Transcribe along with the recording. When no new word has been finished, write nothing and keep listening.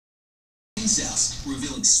cells,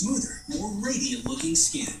 revealing smoother, more radiant-looking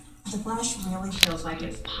skin. The brush really feels like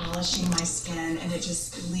it's polishing my skin, and it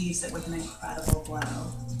just leaves it with an incredible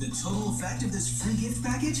glow. The total effect of this free gift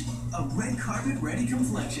package? A red carpet-ready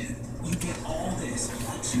complexion. You get all this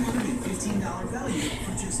at a $215 value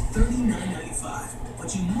for just $39.95.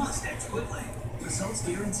 But you must act quickly. Results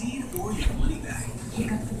guaranteed or your money back.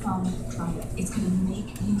 Pick up the phone, try it. It's going to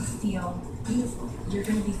make you feel beautiful. You're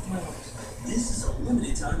going to be thrilled. This is a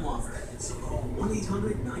limited time offer, so call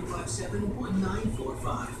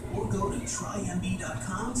 1-800-957-1945 or go to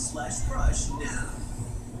trymb.com/brush now.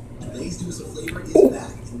 Today's Deuce of Flavor is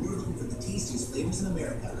back, and we're looking for the tastiest flavors in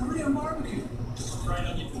America. Coming on barbecue, fried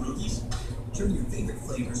onion cookies. Turn your favorite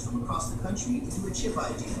flavors from across the country into a chip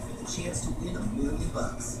idea for the chance to win $1 million.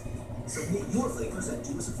 Submit your flavors at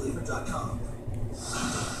deuceofflavor.com.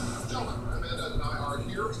 Gentlemen, Amanda and I are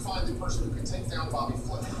here to find the person who can take down Bobby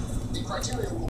Flay. The criteria will